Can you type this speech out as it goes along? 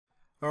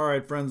All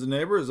right, friends and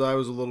neighbors, I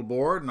was a little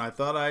bored and I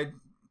thought I'd,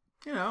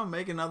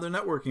 make another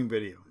networking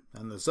video.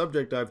 And the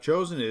subject I've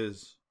chosen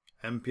is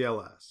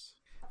MPLS.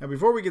 Now,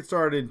 before we get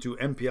started into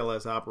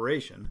MPLS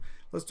operation,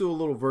 let's do a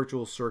little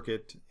virtual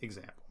circuit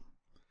example.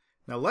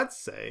 Now, let's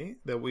say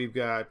that we've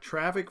got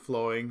traffic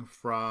flowing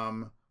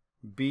from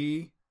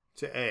B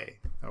to A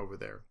over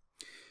there.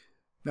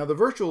 Now, the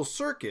virtual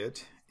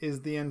circuit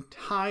is the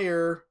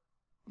entire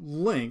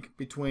link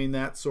between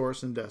that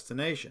source and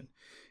destination.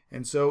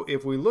 And so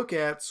if we look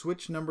at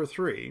switch number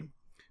 3,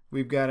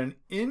 we've got an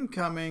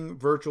incoming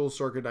virtual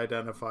circuit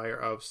identifier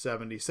of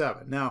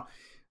 77. Now,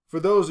 for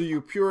those of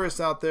you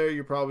purists out there,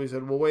 you probably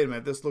said, well, wait a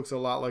minute, this looks a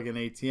lot like an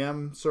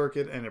ATM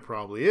circuit, and it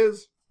probably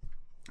is.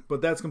 But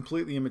that's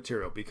completely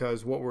immaterial,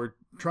 because what we're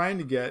trying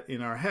to get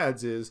in our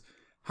heads is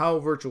how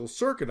a virtual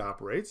circuit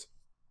operates,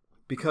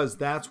 because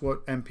that's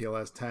what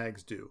MPLS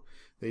tags do.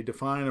 They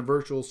define a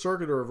virtual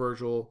circuit or a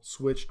virtual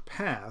switched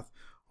path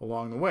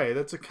along the way.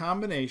 That's a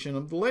combination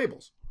of the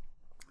labels.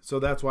 So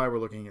that's why we're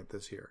looking at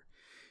this here.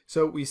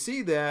 So we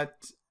see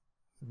that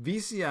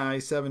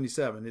VCI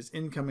 77 is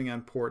incoming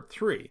on port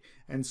 3,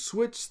 and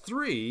switch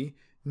 3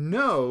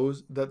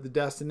 knows that the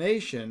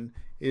destination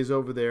is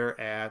over there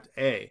at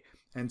A.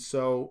 And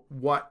so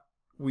what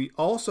we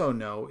also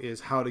know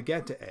is how to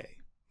get to A.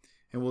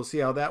 And we'll see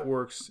how that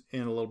works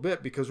in a little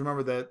bit, because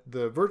remember that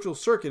the virtual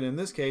circuit in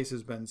this case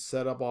has been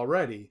set up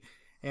already,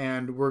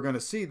 and we're going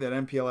to see that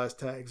MPLS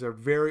tags are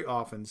very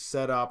often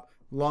set up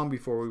long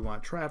before we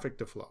want traffic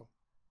to flow.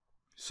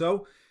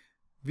 So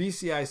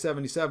VCI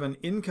 77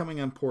 incoming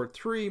on port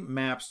 3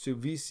 maps to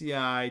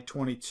VCI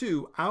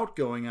 22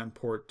 outgoing on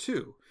port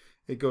 2.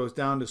 It goes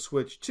down to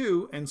switch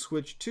 2, and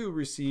switch 2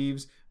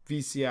 receives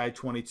VCI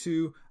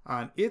 22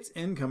 on its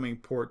incoming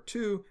port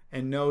 2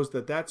 and knows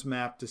that that's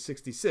mapped to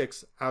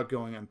 66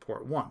 outgoing on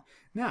port 1.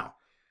 Now,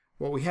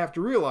 what we have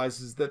to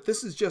realize is that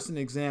this is just an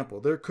example.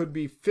 There could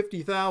be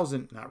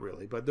 50,000, not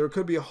really, but there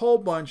could be a whole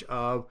bunch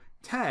of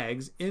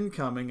tags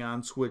incoming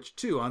on switch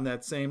 2 on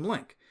that same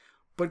link,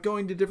 but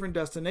going to different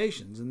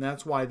destinations. And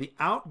that's why the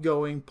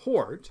outgoing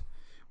port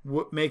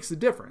makes a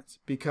difference,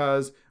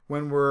 because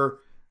when we're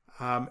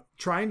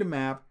trying to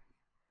map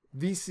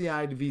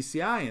VCI to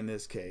VCI in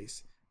this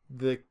case,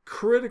 the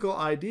critical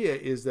idea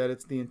is that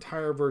it's the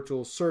entire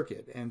virtual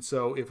circuit. And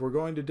so if we're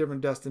going to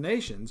different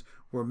destinations,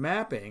 we're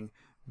mapping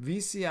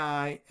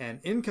VCI and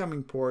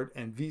incoming port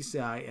and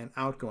VCI and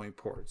outgoing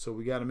port. So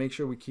we got to make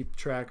sure we keep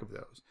track of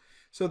those.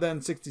 So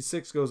then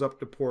 66 goes up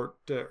to port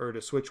or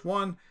to switch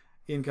 1,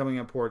 incoming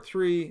on port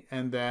 3,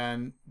 and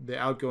then the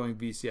outgoing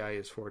VCI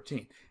is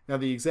 14. Now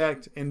the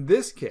exact, in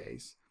this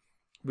case,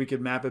 we could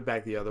map it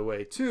back the other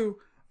way too,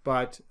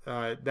 but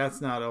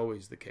that's not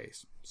always the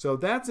case. So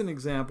that's an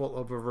example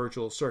of a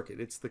virtual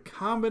circuit. It's the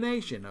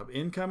combination of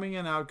incoming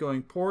and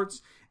outgoing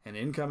ports and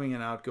incoming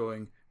and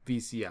outgoing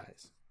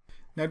VCIs.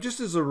 Now, just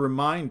as a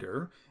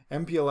reminder,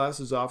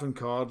 MPLS is often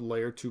called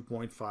layer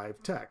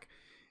 2.5 tech.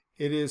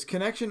 It is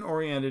connection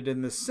oriented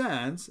in the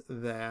sense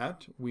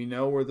that we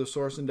know where the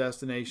source and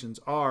destinations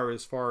are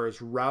as far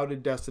as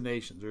routed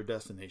destinations or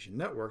destination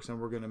networks,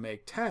 and we're going to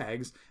make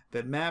tags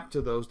that map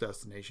to those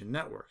destination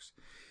networks.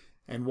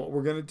 And what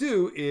we're going to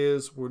do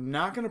is we're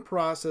not going to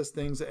process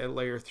things at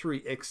layer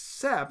 3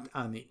 except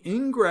on the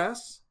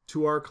ingress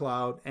to our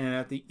cloud and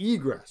at the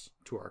egress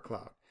to our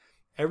cloud.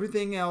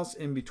 Everything else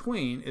in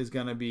between is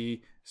going to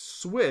be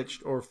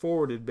switched or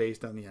forwarded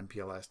based on the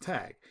MPLS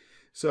tag.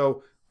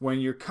 So when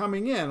you're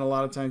coming in, a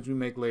lot of times we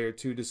make layer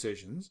 2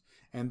 decisions,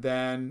 and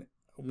then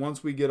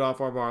once we get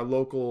off of our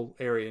local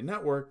area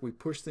network, we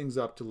push things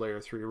up to layer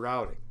 3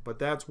 routing. But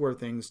that's where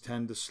things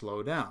tend to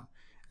slow down.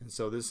 And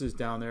so this is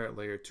down there at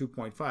layer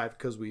 2.5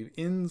 because we've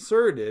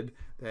inserted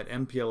that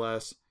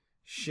MPLS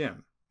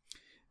shim.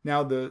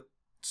 Now the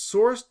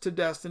source to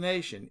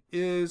destination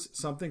is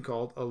something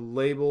called a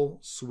label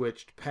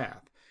switched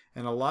path.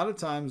 And a lot of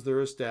times they're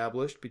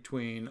established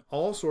between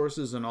all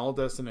sources and all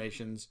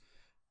destinations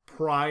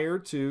prior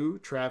to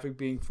traffic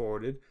being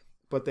forwarded,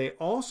 but they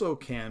also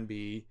can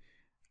be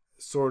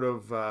sort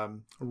of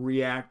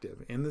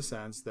reactive in the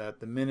sense that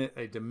the minute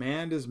a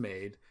demand is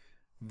made,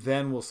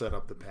 then we'll set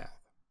up the path.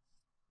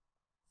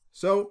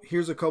 So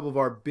here's a couple of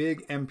our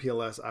big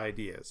MPLS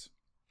ideas.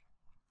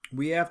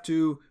 We have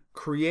to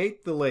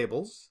create the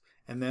labels,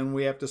 and then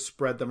we have to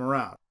spread them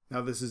around.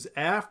 Now this is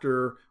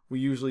after we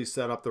usually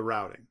set up the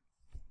routing.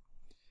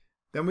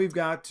 Then we've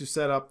got to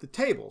set up the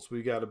tables.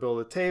 We've got to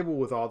build a table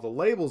with all the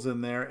labels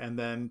in there and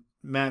then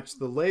match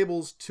the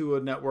labels to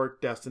a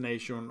network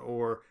destination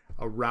or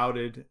a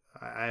routed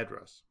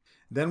address.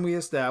 Then we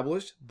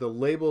establish the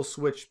label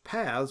switched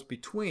paths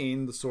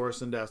between the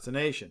source and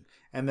destination.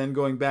 And then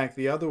going back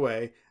the other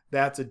way,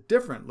 that's a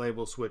different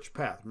label switch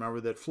path. Remember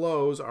that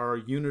flows are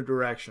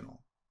unidirectional.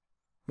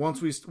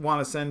 Once we want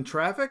to send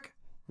traffic,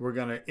 we're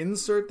going to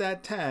insert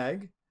that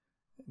tag,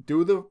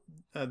 do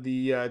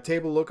the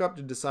table lookup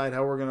to decide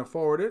how we're going to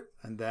forward it,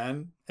 and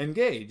then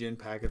engage in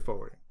packet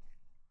forwarding.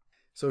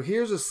 So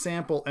here's a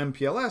sample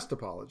MPLS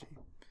topology.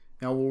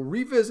 Now we'll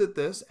revisit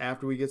this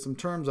after we get some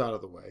terms out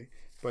of the way,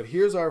 but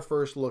here's our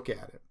first look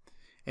at it.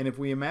 And if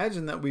we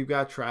imagine that we've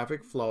got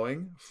traffic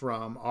flowing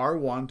from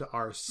R1 to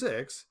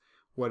R6,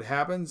 what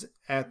happens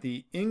at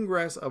the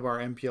ingress of our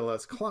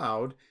MPLS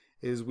cloud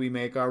is we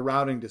make our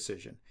routing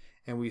decision.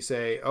 And we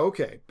say,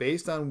 okay,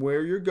 based on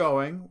where you're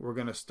going, we're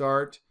going to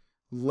start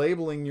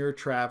labeling your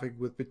traffic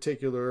with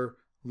particular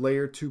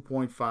layer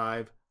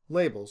 2.5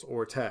 labels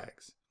or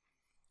tags.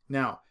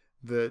 Now,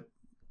 the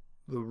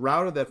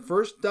router that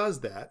first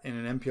does that in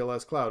an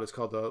MPLS cloud is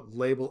called a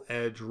label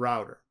edge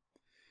router.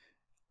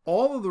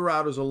 All of the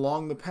routers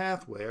along the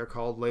pathway are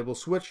called label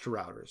switched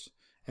routers.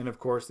 And of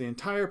course, the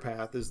entire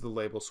path is the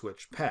label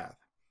switched path.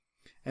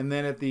 And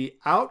then at the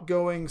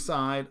outgoing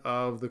side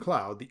of the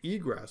cloud, the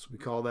egress, we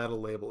call that a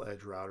label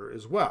edge router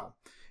as well.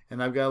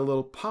 And I've got a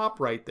little pop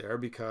right there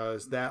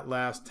because that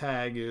last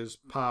tag is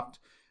popped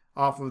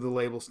off of the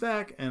label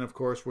stack. And of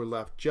course, we're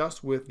left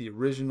just with the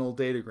original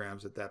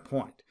datagrams at that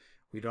point.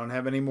 We don't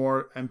have any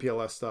more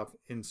MPLS stuff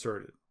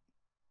inserted.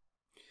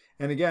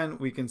 And again,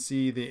 we can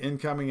see the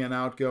incoming and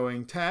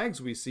outgoing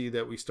tags. We see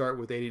that we start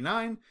with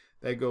 89.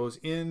 That goes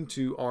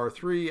into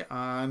R3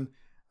 on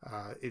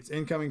its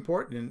incoming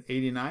port, and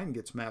 89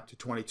 gets mapped to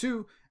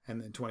 22,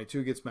 and then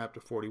 22 gets mapped to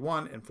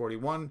 41, and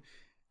 41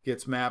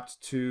 gets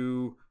mapped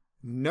to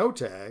no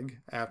tag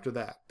after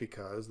that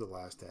because the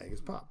last tag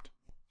is popped.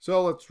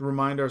 So let's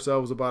remind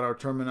ourselves about our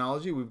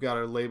terminology. We've got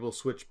our label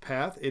switch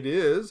path. It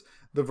is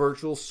the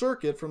virtual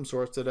circuit from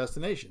source to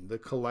destination, the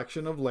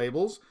collection of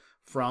labels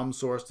from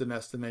source to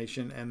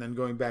destination, and then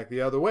going back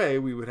the other way,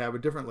 we would have a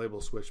different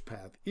label switch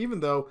path, even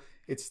though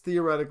it's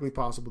theoretically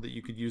possible that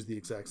you could use the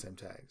exact same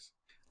tags.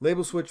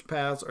 Label switch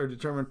paths are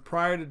determined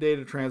prior to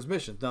data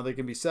transmissions. Now they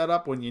can be set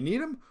up when you need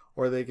them,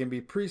 or they can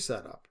be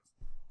pre-set up.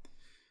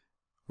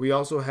 We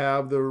also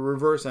have the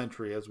reverse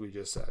entry, as we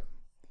just said.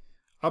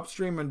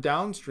 Upstream and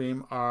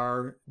downstream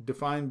are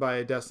defined by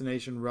a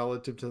destination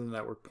relative to the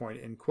network point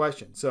in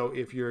question. So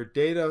if you're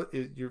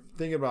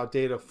thinking about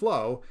data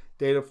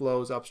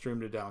flows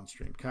upstream to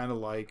downstream, kind of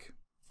like,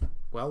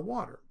 well,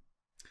 water.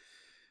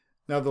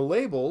 Now the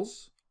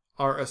labels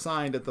are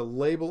assigned at the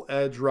label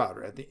edge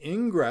router. At the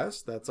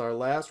ingress, that's our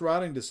last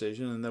routing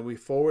decision, and then we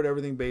forward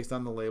everything based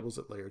on the labels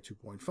at layer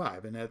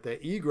 2.5. And at the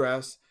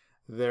egress,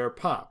 they're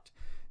popped.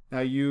 Now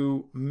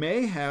you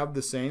may have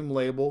the same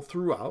label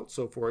throughout.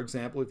 So for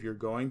example, if you're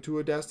going to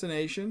a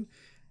destination,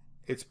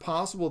 it's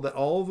possible that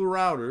all of the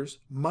routers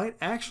might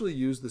actually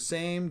use the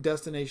same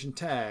destination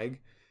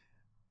tag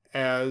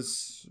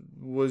as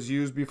was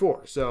used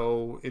before.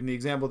 So in the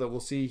example that we'll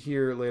see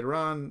here later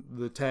on,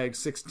 the tag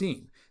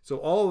 16. So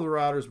all of the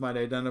routers might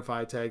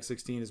identify tag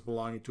 16 as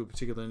belonging to a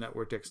particular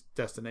network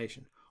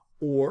destination.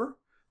 Or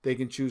they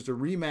can choose to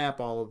remap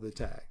all of the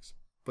tags.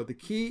 But the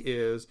key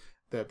is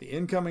that the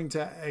incoming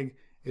tag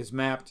is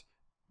mapped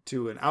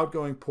to an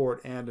outgoing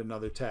port and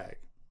another tag.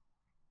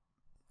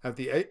 At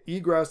the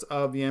egress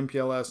of the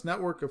MPLS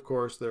network, of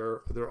course,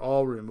 they're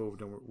all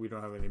removed and we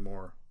don't have any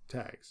more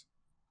tags.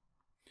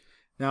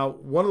 Now,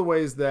 one of the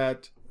ways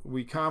that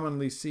we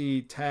commonly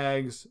see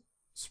tags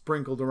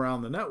sprinkled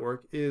around the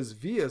network is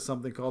via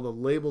something called a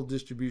label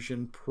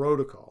distribution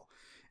protocol.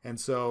 And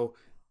so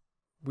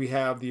we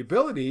have the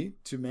ability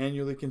to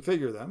manually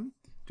configure them,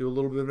 do a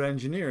little bit of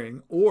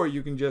engineering, or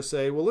you can just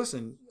say, well,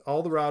 listen,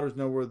 all the routers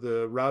know where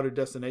the routed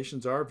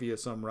destinations are via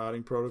some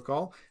routing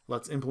protocol.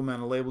 Let's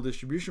implement a label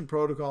distribution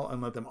protocol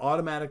and let them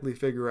automatically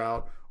figure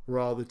out where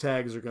all the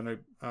tags are going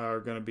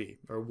to be,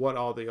 or what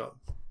all the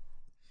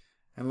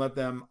and let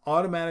them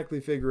automatically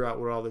figure out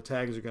where all the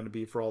tags are going to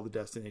be for all the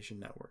destination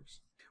networks.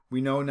 We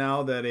know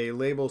now that a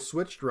label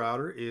switched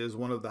router is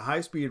one of the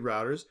high-speed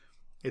routers.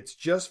 It's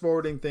just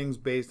forwarding things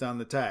based on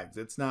the tags.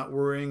 It's not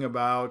worrying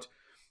about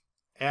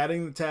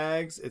adding the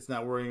tags. It's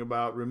not worrying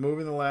about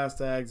removing the last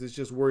tags. It's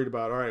just worried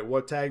about, all right,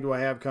 what tag do I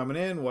have coming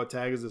in? What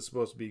tag is it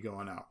supposed to be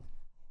going out?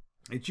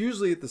 It's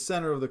usually at the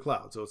center of the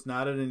cloud, so it's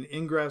not at an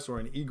ingress or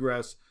an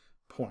egress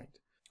point.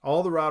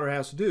 All the router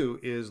has to do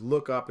is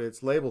look up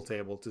its label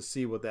table to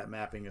see what that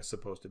mapping is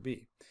supposed to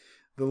be.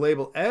 The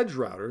label edge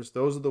routers,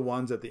 those are the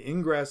ones at the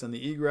ingress and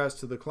the egress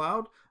to the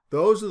cloud.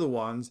 Those are the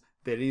ones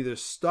that either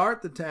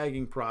start the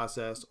tagging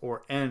process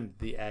or end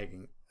the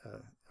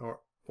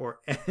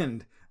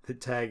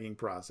tagging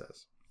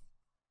process.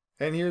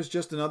 And here's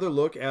just another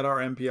look at our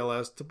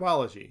MPLS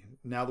topology.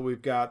 Now that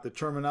we've got the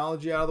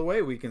terminology out of the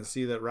way, we can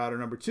see that router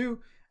number 2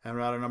 and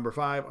router number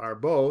 5 are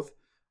both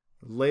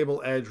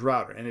label edge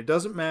router. And it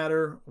doesn't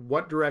matter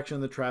what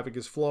direction the traffic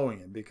is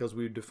flowing in because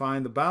we've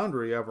defined the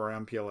boundary of our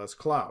MPLS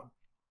cloud.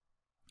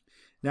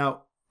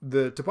 Now,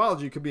 the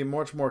topology could be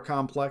much more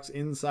complex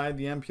inside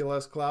the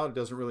MPLS cloud. It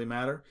doesn't really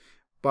matter.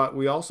 But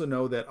we also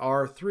know that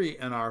R3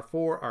 and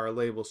R4 are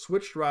label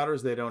switched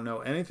routers. They don't know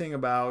anything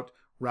about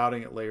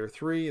routing at layer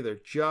 3. They're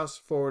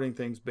just forwarding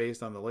things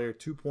based on the layer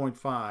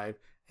 2.5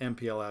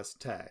 MPLS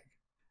tag.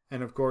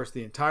 And of course,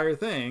 the entire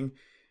thing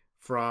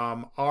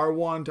from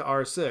R1 to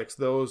R6,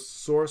 those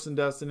source and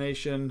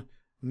destination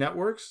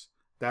networks,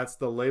 that's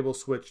the label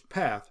switched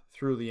path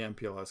through the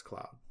MPLS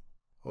cloud.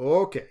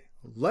 Okay,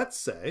 let's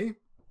say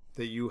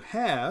that you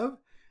have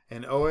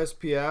an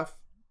OSPF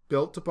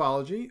built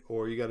topology,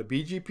 or you got a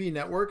BGP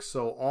network,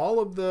 so all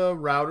of the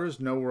routers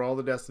know where all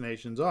the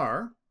destinations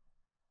are.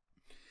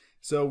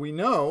 So we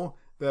know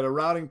that a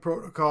routing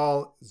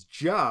protocol's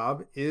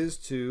job is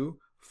to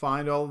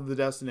find all of the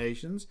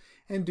destinations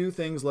and do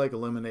things like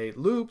eliminate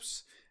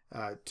loops,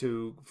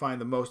 to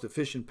find the most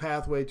efficient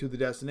pathway to the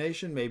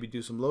destination, maybe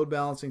do some load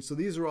balancing. So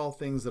these are all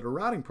things that a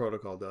routing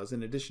protocol does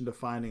in addition to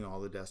finding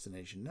all the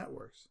destination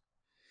networks.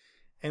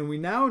 And we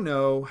now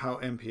know how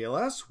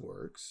MPLS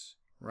works,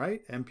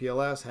 right?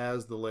 MPLS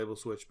has the label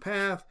switch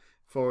path,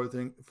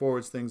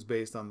 forwards things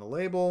based on the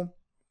label.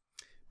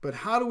 But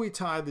how do we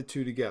tie the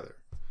two together?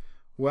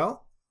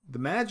 Well, the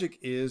magic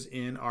is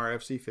in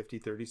RFC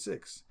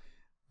 5036,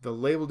 the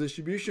label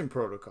distribution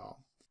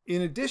protocol.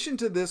 In addition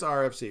to this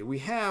RFC, we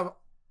have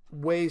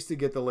ways to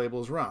get the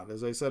labels around.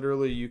 As I said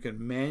earlier, you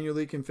can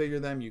manually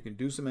configure them, you can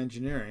do some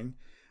engineering,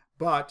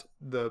 but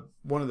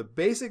one of the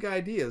basic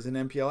ideas in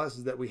MPLS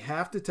is that we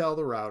have to tell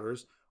the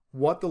routers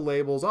what the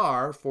labels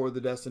are for the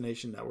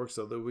destination network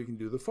so that we can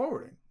do the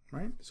forwarding,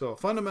 right? So a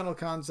fundamental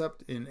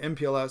concept in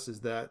MPLS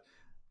is that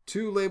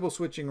two label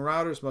switching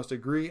routers must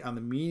agree on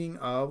the meaning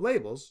of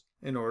labels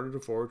in order to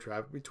forward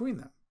traffic between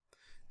them.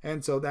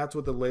 And so that's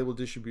what the label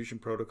distribution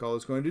protocol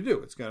is going to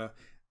do.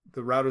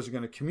 The routers are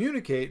going to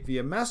communicate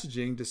via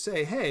messaging to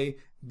say, hey,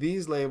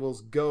 these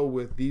labels go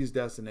with these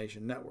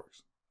destination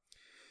networks.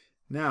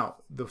 Now,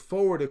 the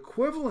forward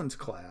equivalence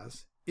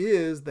class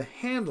is the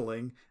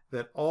handling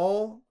that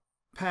all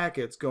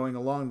packets going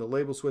along the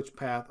label switch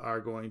path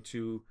are going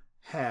to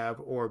have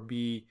or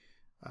be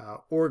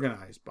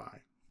organized by.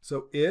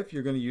 So if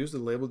you're going to use the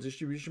label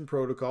distribution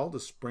protocol to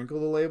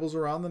sprinkle the labels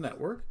around the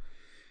network,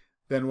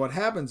 then what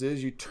happens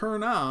is you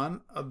turn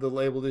on the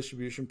label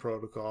distribution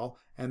protocol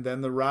and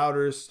then the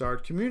routers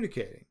start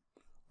communicating.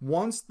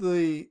 Once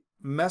the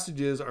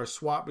messages are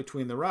swapped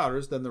between the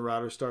routers, then the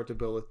routers start to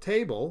build a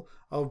table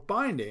of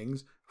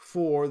bindings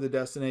for the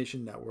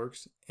destination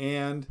networks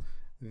and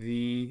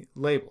the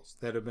labels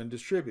that have been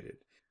distributed.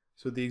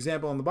 So the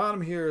example on the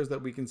bottom here is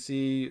that we can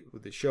see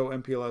with the show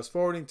MPLS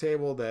forwarding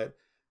table that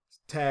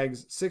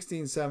tags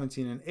 16,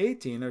 17, and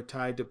 18 are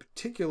tied to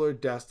particular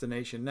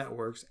destination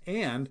networks,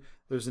 and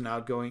there's an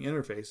outgoing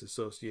interface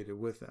associated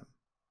with them.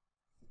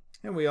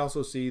 And we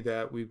also see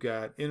that we've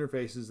got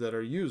interfaces that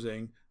are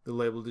using the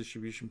label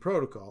distribution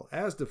protocol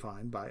as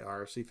defined by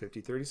RFC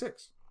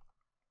 5036.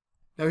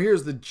 Now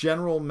here's the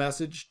general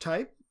message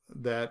type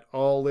that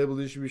all label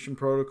distribution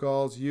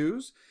protocols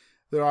use.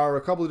 There are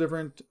a couple of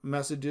different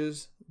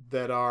messages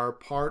that are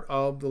part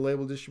of the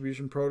label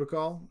distribution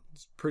protocol.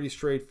 It's pretty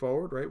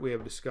straightforward, right? We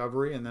have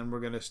discovery, and then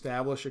we're going to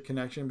establish a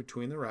connection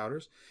between the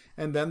routers,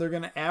 and then they're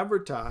going to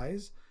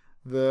advertise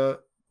the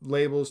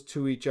labels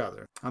to each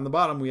other. On the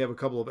bottom, we have a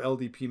couple of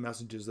LDP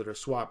messages that are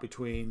swapped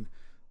between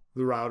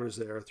the routers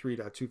there,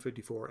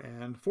 3.254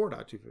 and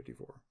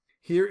 4.254.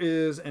 Here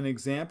is an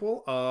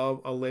example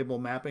of a label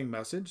mapping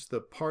message.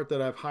 The part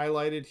that I've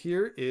highlighted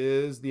here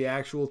is the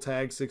actual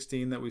tag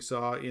 16 that we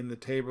saw in the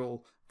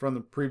table from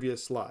the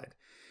previous slide.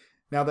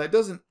 Now that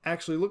doesn't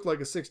actually look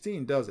like a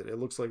 16, does it? It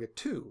looks like a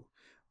 2.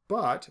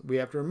 But we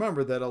have to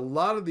remember that a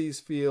lot of these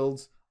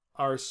fields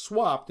are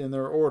swapped in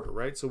their order,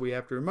 right? So we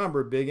have to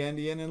remember big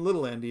endian and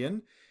little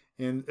endian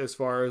in as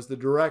far as the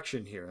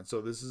direction here. And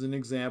so this is an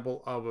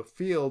example of a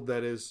field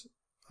that is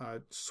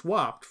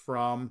swapped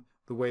from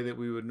the way that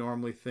we would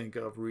normally think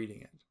of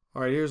reading it.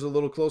 All right, here's a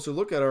little closer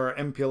look at our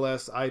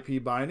MPLS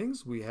IP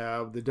bindings. We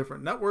have the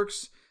different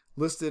networks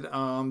listed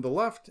on the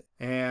left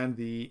and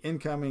the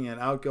incoming and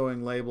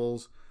outgoing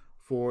labels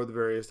for the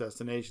various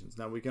destinations.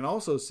 Now we can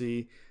also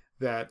see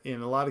that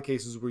in a lot of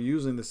cases we're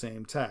using the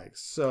same tags.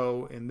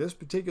 So in this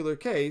particular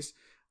case,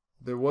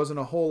 there wasn't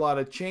a whole lot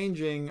of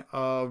changing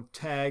of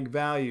tag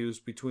values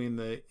between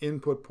the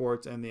input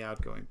ports and the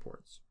outgoing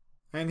ports.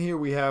 And here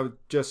we have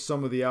just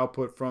some of the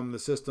output from the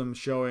system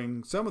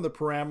showing some of the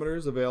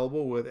parameters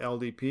available with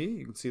LDP.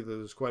 You can see that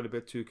there's quite a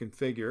bit to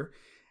configure.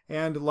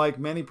 And like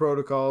many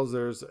protocols,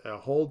 there's a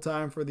hold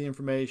time for the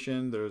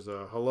information. There's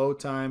a hello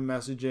time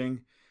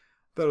messaging.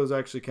 That was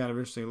actually kind of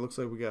interesting. It looks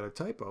like we got a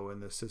typo in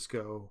the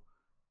Cisco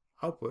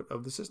output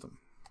of the system.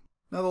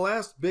 Now the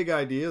last big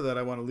idea that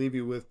I want to leave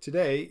you with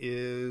today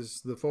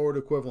is the forward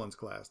equivalence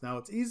class. Now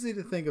it's easy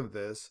to think of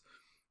this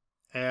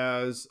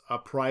as a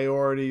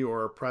priority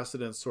or a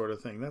precedence sort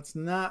of thing. That's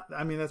not,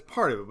 I mean, that's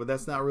part of it, but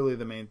that's not really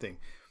the main thing.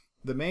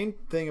 The main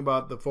thing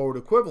about the forward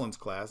equivalence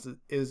class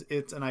is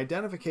it's an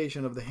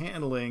identification of the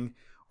handling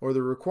or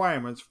the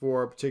requirements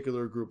for a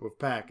particular group of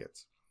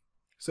packets.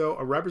 So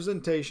a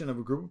representation of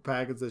a group of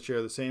packets that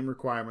share the same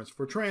requirements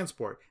for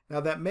transport. Now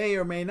that may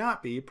or may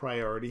not be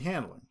priority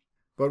handling.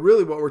 But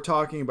really what we're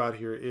talking about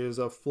here is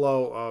a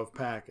flow of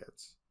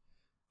packets.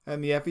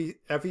 And the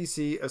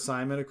FEC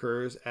assignment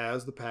occurs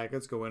as the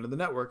packets go into the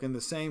network in the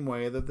same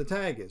way that the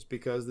tag is,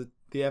 because the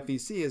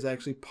FEC is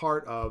actually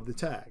part of the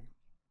tag.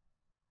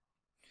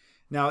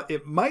 Now,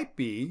 it might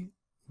be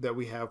that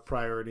we have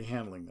priority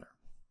handling there.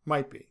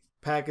 Might be.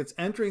 Packets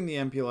entering the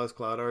MPLS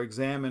cloud are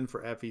examined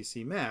for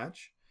FEC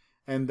match,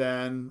 and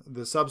then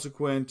the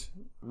subsequent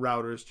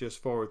routers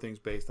just forward things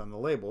based on the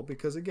label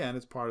because, again,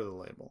 it's part of the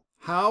label.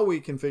 How we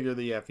configure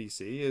the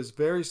FEC is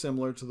very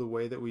similar to the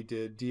way that we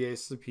did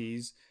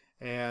DHCPs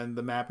and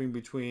the mapping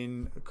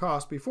between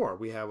costs before.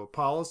 We have a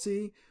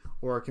policy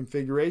or a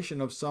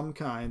configuration of some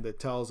kind that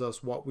tells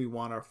us what we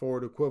want our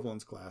forward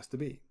equivalence class to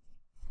be.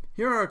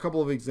 Here are a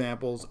couple of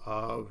examples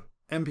of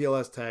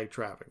MPLS tag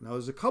traffic. Now,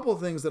 there's a couple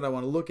of things that I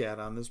want to look at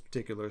on this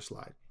particular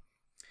slide.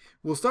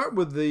 We'll start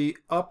with the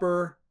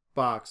upper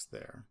box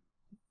there,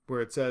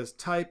 where it says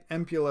type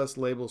MPLS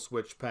label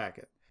switch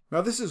packet.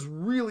 Now, this is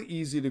really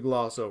easy to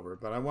gloss over,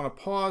 but I want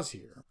to pause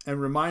here and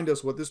remind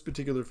us what this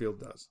particular field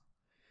does.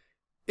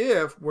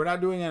 If we're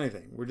not doing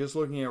anything, we're just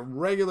looking at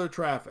regular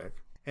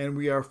traffic, and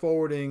we are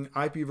forwarding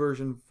IP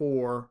version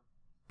 4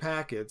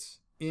 packets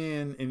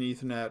in an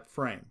Ethernet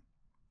frame,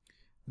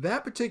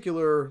 that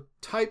particular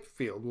type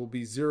field will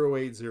be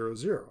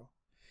 0800.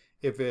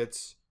 If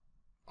it's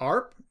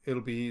ARP,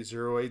 it'll be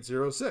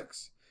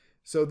 0806.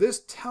 So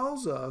this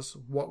tells us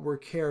what we're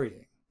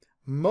carrying.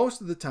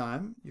 Most of the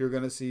time, you're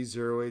going to see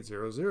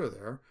 0800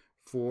 there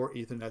for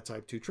Ethernet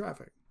type 2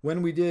 traffic.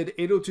 When we did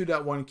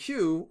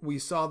 802.1q, we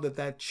saw that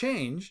that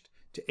changed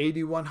to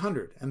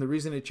 8100. And the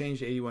reason it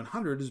changed to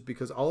 8100 is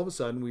because all of a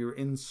sudden we were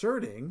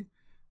inserting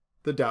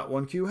the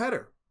 .1q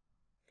header.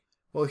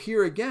 Well,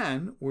 here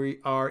again, we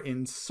are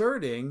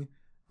inserting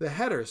the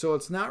header. So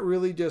it's not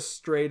really just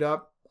straight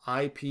up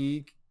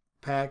IP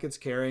packets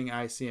carrying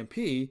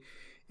ICMP.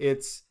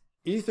 It's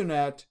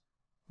Ethernet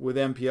with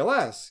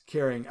MPLS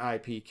carrying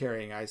IP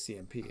carrying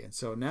ICMP. And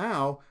so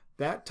now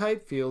that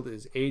type field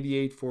is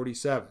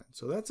 8847.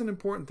 So that's an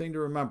important thing to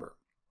remember.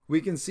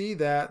 We can see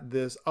that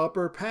this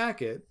upper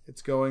packet,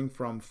 it's going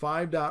from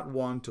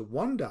 5.1 to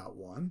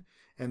 1.1,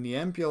 and the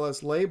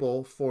MPLS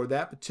label for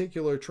that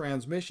particular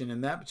transmission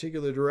in that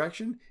particular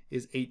direction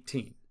is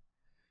 18.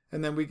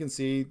 And then we can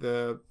see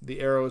the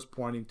arrows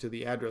pointing to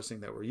the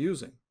addressing that we're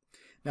using.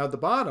 Now at the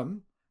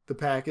bottom, the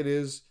packet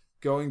is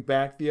going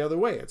back the other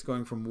way. It's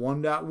going from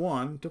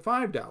 1.1 to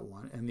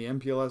 5.1, and the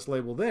MPLS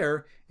label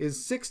there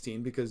is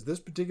 16 because this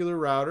particular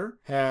router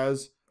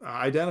has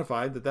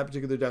identified that that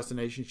particular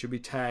destination should be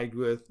tagged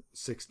with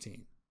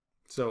 16.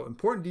 So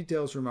important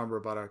details to remember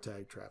about our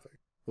tag traffic.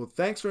 Well,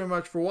 thanks very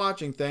much for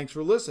watching. Thanks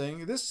for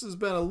listening. This has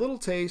been a little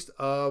taste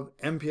of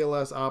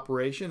MPLS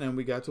Operation, and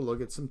we got to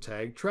look at some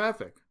tag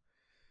traffic.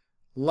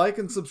 Like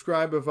and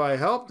subscribe if I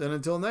helped, and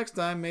until next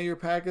time, may your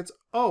packets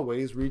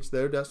always reach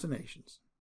their destinations.